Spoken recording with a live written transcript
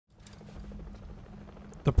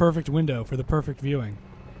The perfect window for the perfect viewing.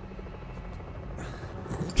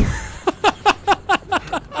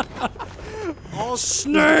 Oh,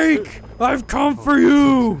 Snake! I've come for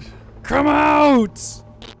you! Come out!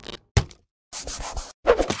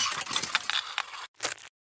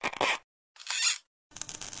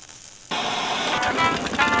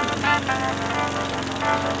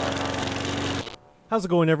 How's it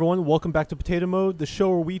going, everyone? Welcome back to Potato Mode, the show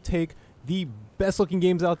where we take the best looking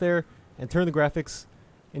games out there and turn the graphics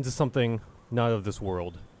into something not of this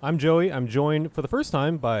world. I'm Joey. I'm joined for the first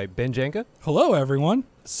time by Ben Janka. Hello, everyone.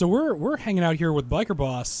 So we're hanging out here with Biker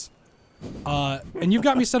Boss, and you've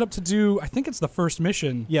got me set up to do, I think it's the first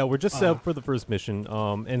mission. Yeah, we're just set up for the first mission.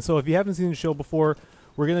 And so if you haven't seen the show before,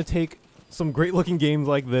 we're going to take some great looking games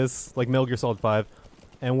like this, like Metal Gear Solid 5,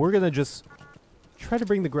 and we're going to just try to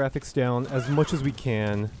bring the graphics down as much as we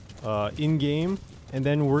can in-game, and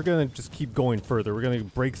then we're going to just keep going further. We're going to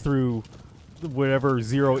break through whatever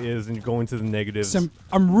zero is and go into the negatives. So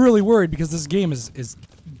I'm really worried because this game is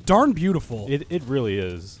darn beautiful. It really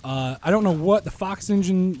is. I don't know what the Fox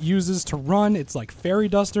engine uses to run. It's like fairy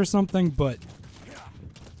dust or something, but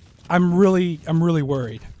I'm really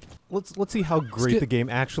worried. Let's see how great the game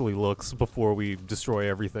actually looks before we destroy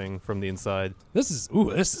everything from the inside. This is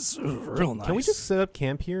real nice. Can we just set up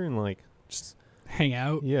camp here and like just hang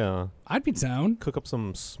out? Yeah. I'd be down. Cook up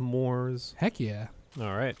some s'mores. Heck yeah.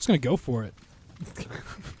 All right. Just gonna go for it.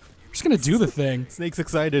 Just gonna do the thing. Snake's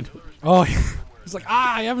excited. Oh, he's like,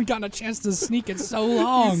 I haven't gotten a chance to sneak in so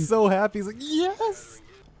long. He's so happy. He's like, yes.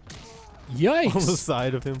 Yikes. On the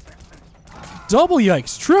side of him. Double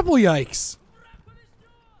yikes. Triple yikes.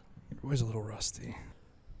 Where's a little rusty?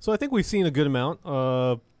 So I think we've seen a good amount.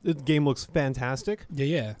 The game looks fantastic.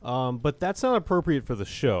 Yeah. But that's not appropriate for the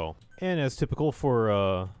show. And as typical for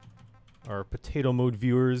our Potato Mode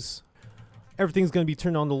viewers, everything's gonna be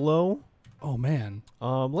turned on to low. Oh man.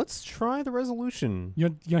 Let's try the resolution.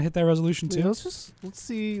 You gonna hit that resolution too? Yeah, let's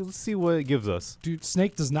see what it gives us. Dude,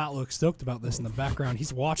 Snake does not look stoked about this in the background.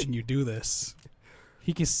 He's watching you do this.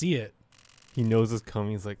 He can see it. He knows it's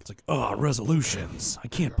coming. He's like, oh, resolutions. I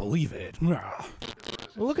can't believe it. We're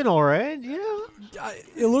looking all right. Yeah.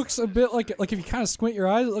 It looks a bit like if you kind of squint your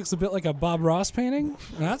eyes, it looks a bit like a Bob Ross painting.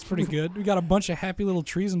 That's pretty good. We got a bunch of happy little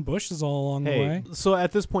trees and bushes all along the way. So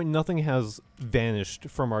at this point, nothing has vanished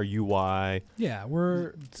from our UI. Yeah,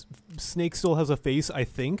 Snake still has a face, I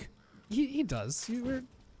think. He does.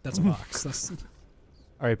 That's a box.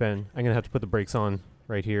 All right, Ben. I'm gonna have to put the brakes on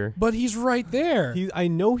right here. But he's right there. I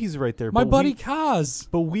know he's right there. My buddy Kaz.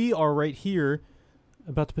 But we are right here,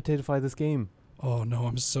 about to potato-fy this game. Oh no,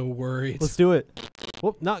 I'm so worried. Let's do it.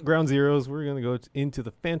 Well, not ground zeros. We're going to go into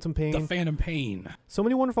the Phantom Pain. The Phantom Pain. So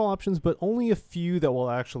many wonderful options, but only a few that we'll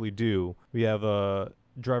actually do. We have a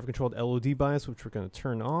driver-controlled LOD bias, which we're going to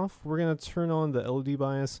turn off. We're going to turn on the LOD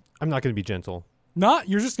bias. I'm not going to be gentle.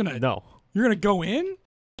 You're just going to... No. You're going to go in?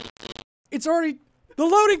 It's already... The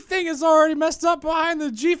loading thing is already messed up behind the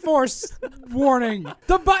G-force warning.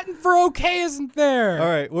 The button for OK isn't there. All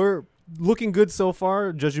right, we're looking good so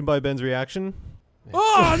far, judging by Ben's reaction.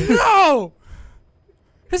 Oh, no!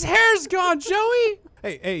 His hair's gone, Joey!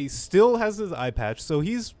 Hey, he still has his eye patch, so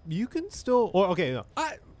you can still... Or, okay, no.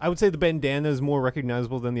 I would say the bandana is more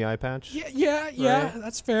recognizable than the eye patch. Yeah, right?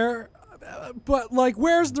 That's fair. But, like,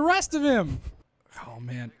 where's the rest of him? Oh,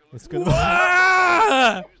 man. It's good.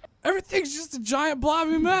 Everything's just a giant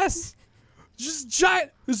blobby mess. Just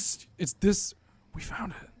giant. It's this. We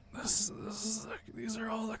found it. These are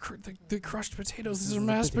all the crushed potatoes. These are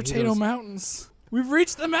mashed potato mountains. We've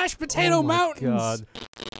reached the mashed potato mountains. God.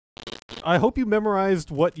 I hope you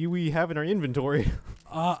memorized what we have in our inventory.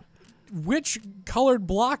 Which colored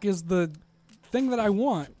block is the thing that I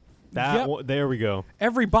want? There we go.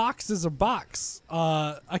 Every box is a box.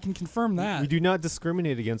 I can confirm that. We do not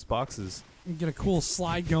discriminate against boxes. Get a cool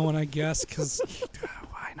slide going, I guess, because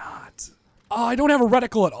why not? Oh, I don't have a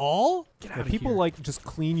reticle at all? Get out of here. People like just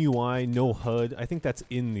clean UI, no HUD. I think that's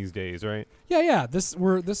in these days, right? Yeah. This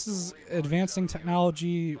is advancing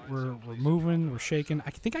technology. We're moving, we're shaking. I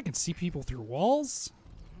think I can see people through walls.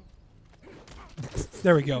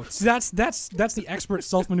 There we go. See, that's the expert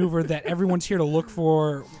self-maneuver that everyone's here to look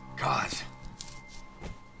for. God.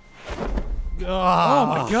 Oh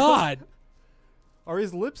my God. Are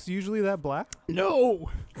his lips usually that black?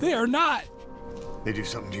 No, they are not. They do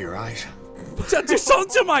something to your eyes? Do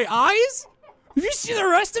something to my eyes? Have you seen the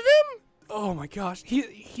rest of him? Oh my gosh,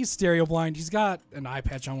 he's stereo blind. He's got an eye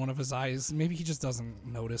patch on one of his eyes. Maybe he just doesn't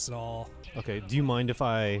notice at all. Okay, do you mind if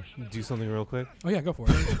I do something real quick? Oh yeah, go for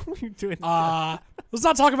it. What are you doing? Let's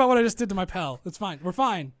not talk about what I just did to my pal. It's fine. We're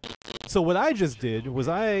fine. So what I just did was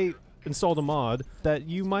I installed a mod that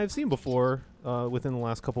you might have seen before. within the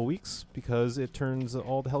last couple weeks because it turns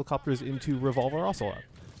all the helicopters into Revolver Ocelot.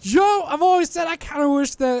 Yo, I've always said I kind of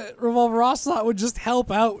wish that Revolver Ocelot would just help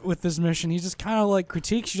out with this mission. He just kind of like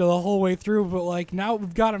critiques you the whole way through, but like now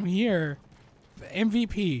we've got him here.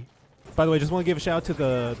 MVP. By the way, just want to give a shout out to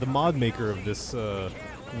the mod maker of this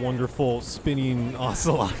wonderful spinning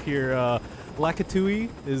ocelot here. Lakatui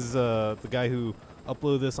is the guy who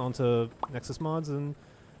uploaded this onto Nexus Mods, and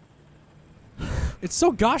it's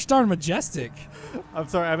so gosh darn majestic. I'm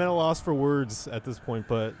sorry, I'm at a loss for words at this point,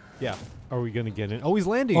 but yeah. Are we gonna get in? Oh, he's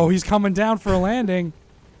landing. Oh, he's coming down for a landing.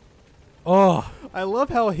 Oh. I love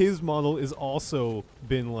how his model is also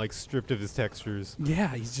been like stripped of his textures.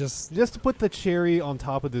 Yeah, he's just to put the cherry on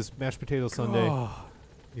top of this mashed potato sundae. Oh.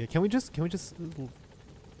 Yeah, can we just I just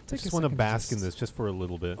want to bask in this just for a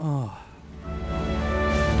little bit. Oh.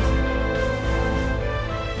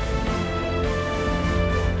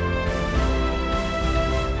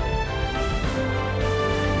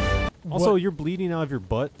 Also, you're bleeding out of your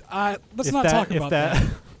butt. Let's not talk about that.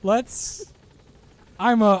 Let's.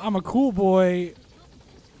 I'm a cool boy.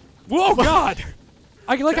 Whoa, God!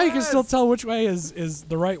 I like how you can still tell which way is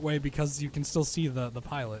the right way because you can still see the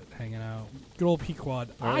pilot hanging out. Good old Pequod.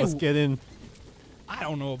 All right, let's get in. I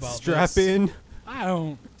don't know about Strap this. in. I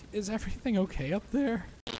don't. Is everything okay up there?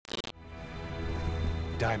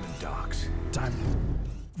 Diamond dogs. Diamond.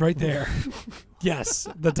 Right there. Yes,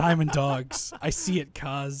 the Diamond Dogs. I see it,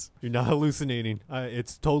 Kaz. You're not hallucinating.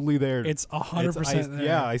 It's totally there. It's 100% there.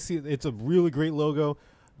 Yeah, I see it. It's a really great logo.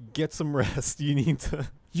 Get some rest. You need to.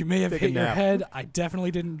 You may have hit your head. I definitely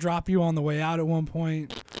didn't drop you on the way out at one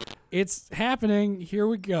point. It's happening. Here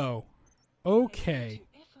we go. Okay.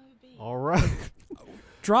 All right.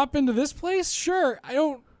 Drop into this place? Sure. I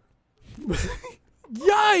don't.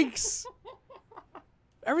 Yikes!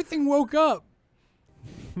 Everything woke up.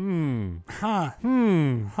 Huh.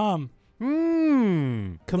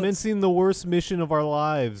 Commencing the worst mission of our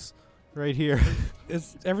lives right here.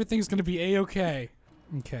 Everything's going to be A-okay.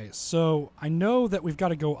 Okay, so I know that we've got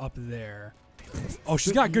to go up there. Oh,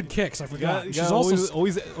 she's got good kicks. I forgot. She's also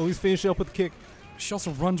always finish up with a kick. She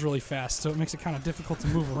also runs really fast, so it makes it kind of difficult to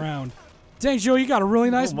move around. Dang, Joe, you got a really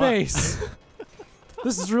nice base.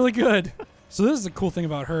 This is really good. So this is the cool thing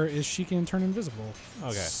about her is she can turn invisible.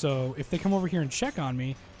 Okay. So if they come over here and check on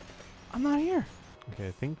me, I'm not here. Okay,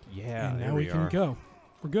 I think, yeah, And there now we can are. go.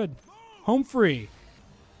 We're good. Home free.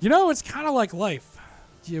 You know, it's kind of like life.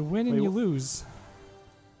 You win and you lose.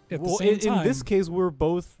 At the same time. In this case, we're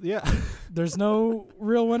both, yeah. There's no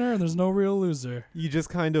real winner and there's no real loser. You just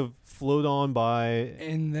kind of float on by.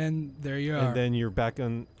 And then there you are. And then you're back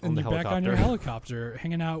on the helicopter. Back on your helicopter,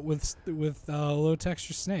 hanging out with low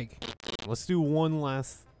texture snake. Let's do one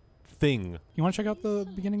last thing. You want to check out the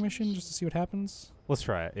beginning mission just to see what happens? Let's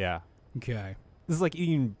try it, yeah. Okay. This is like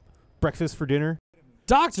eating breakfast for dinner.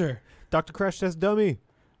 Doctor! Dr. Crash Test Dummy.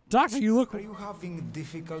 Doctor, you look... Are you having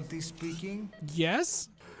difficulty speaking? Yes?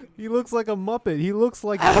 He looks like a Muppet. He looks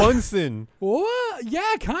like Bunsen. What?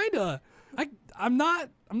 Yeah, kinda. I'm not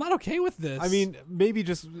okay with this. I mean, maybe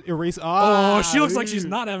just erase. Oh, she looks like she's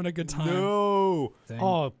not having a good time. No. Dang.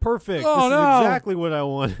 Oh, perfect. Oh, this no. is exactly what I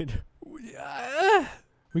wanted.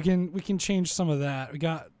 We can change some of that. We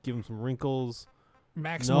got Give him some wrinkles.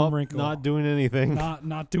 maximum wrinkle. Not doing anything.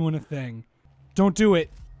 Not doing a thing. Don't do it.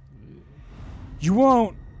 You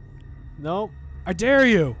won't. Nope. I dare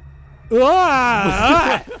you.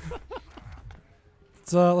 Ah!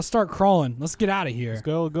 Let's start crawling. Let's get out of here. Let's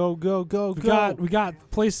go. We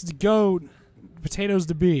got places to go, potatoes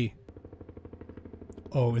to be.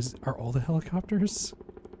 Oh, are all the helicopters?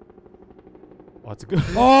 Oh, that's a good.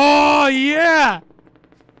 Oh yeah!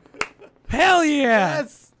 Hell yeah!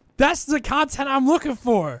 Yes. That's the content I'm looking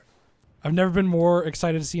for. I've never been more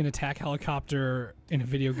excited to see an attack helicopter in a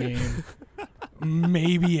video game.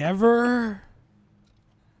 Maybe ever.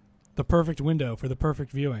 The perfect window for the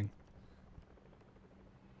perfect viewing.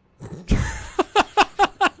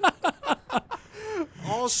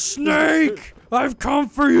 Oh, Snake! I've come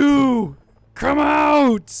for you! Come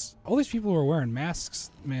out! All these people who are wearing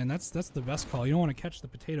masks, man, that's the best call. You don't want to catch the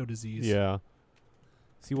potato disease. Yeah.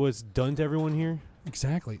 See what it's done to everyone here?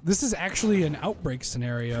 Exactly. This is actually an outbreak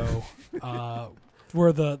scenario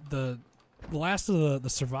where the last of the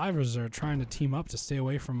survivors are trying to team up to stay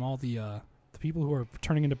away from all the people who are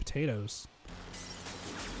turning into potatoes.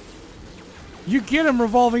 You get him,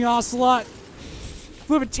 Revolving Ocelot!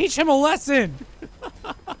 Flip it, teach him a lesson!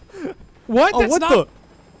 What? Oh, That's what not... the?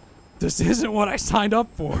 This isn't what I signed up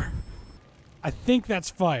for. I think that's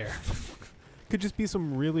fire. Could just be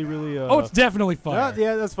some really, really. Oh, it's definitely fire.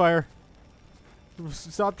 Yeah, that's fire.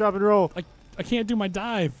 Stop, drop, and roll. I can't do my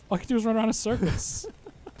dive. All I can do is run around in circles.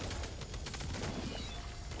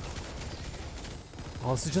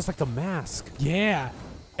 Oh, this is just like the mask. Yeah.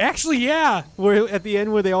 Actually, yeah. Where at the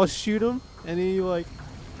end where they all shoot him and he like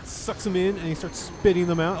sucks them in and he starts spitting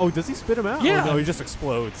them out. Oh, does he spit them out? Yeah. Or no, he just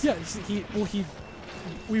explodes. Yeah,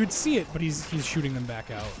 we would see it, but he's shooting them back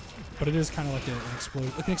out. But it is kind of like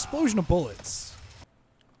an explosion of bullets.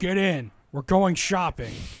 Get in. We're going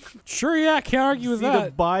shopping. Sure, yeah, can't argue with that.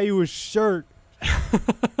 To buy you a shirt.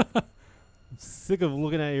 I'm sick of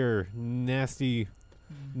looking at your nasty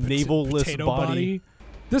navel-less Potato body.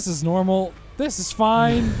 This is normal. This is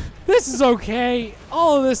fine. This is okay.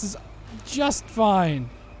 All of this is just fine.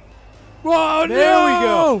 Whoa, There no! we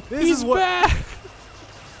go. This He's is what- back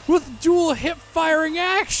with dual hip firing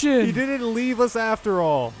action. He didn't leave us after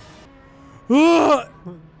all. Ugh.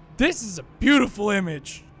 This is a beautiful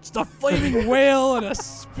image. Just a flaming whale and a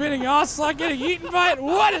spinning ocelot getting eaten by it.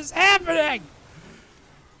 What is happening?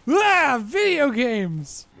 Video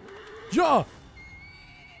games. Yeah.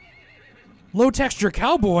 Low texture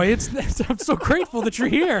cowboy. I'm so grateful that you're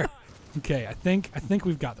here. Okay, I think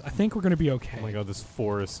we've got this. I think we're gonna be okay. Oh my god, this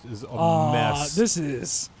forest is a mess. This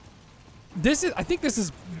is. I think this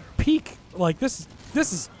is peak. Like this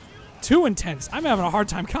is too intense. I'm having a hard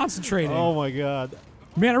time concentrating. Oh my god.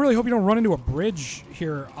 Man, I really hope you don't run into a bridge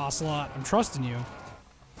here, Ocelot. I'm trusting you.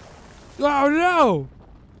 Oh no!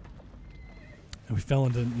 And we fell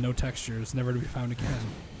into no textures, never to be found again.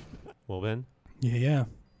 Well, Ben, Yeah.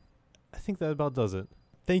 I think that about does it.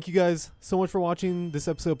 Thank you guys so much for watching this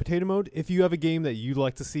episode of Potato Mode. If you have a game that you'd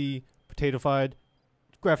like to see potatofied,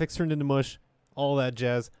 graphics turned into mush, all that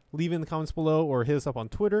jazz, leave it in the comments below or hit us up on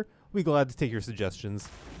Twitter. We'd be glad to take your suggestions.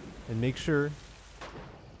 And make sure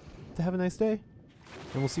to have a nice day.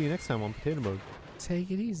 And we'll see you next time on Potato Mode.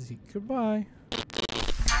 Take it easy. Goodbye.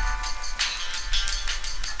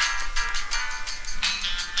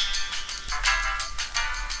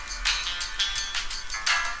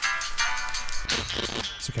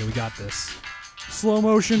 It's okay, we got this. Slow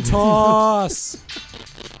motion toss!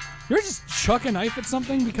 You're just chuck a knife at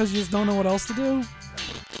something because you just don't know what else to do?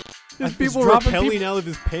 There's Just people dropping rappelling out of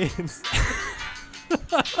his pants.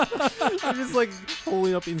 I'm just like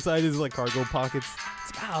holding up inside his like cargo pockets.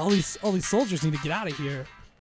 It's, all these soldiers need to get out of here.